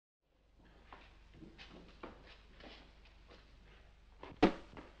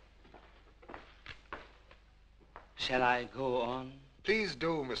Shall I go on? Please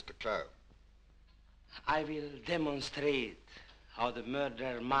do, Mr. Clow. I will demonstrate how the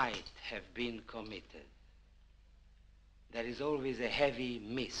murder might have been committed. There is always a heavy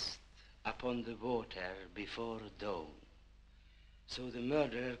mist upon the water before dawn, so the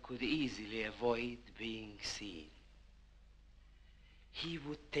murderer could easily avoid being seen. He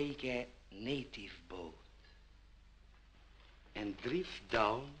would take a native boat and drift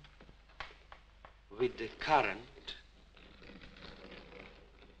down with the current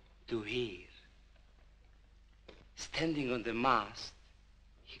to here. Standing on the mast,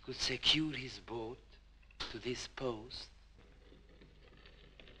 he could secure his boat to this post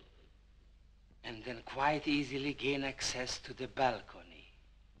and then quite easily gain access to the balcony.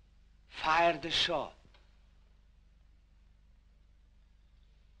 Fire the shot.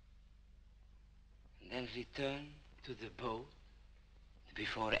 And then return to the boat.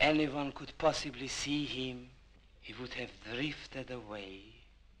 Before anyone could possibly see him, he would have drifted away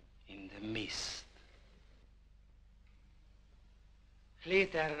in the mist.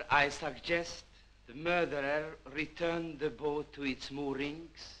 Later, I suggest the murderer return the boat to its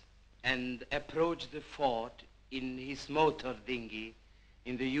moorings and approach the fort in his motor dinghy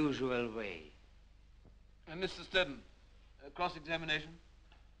in the usual way. And Mr. Stedden, cross-examination?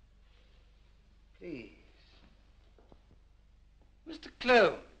 Please. Mr.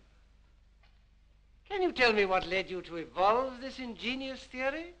 Clone, can you tell me what led you to evolve this ingenious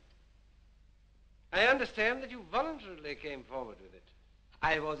theory? I understand that you voluntarily came forward with it.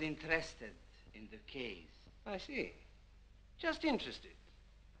 I was interested in the case. I see. Just interested.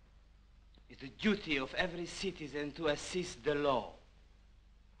 It's the duty of every citizen to assist the law.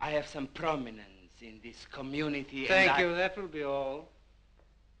 I have some prominence in this community. Thank you, that will be all.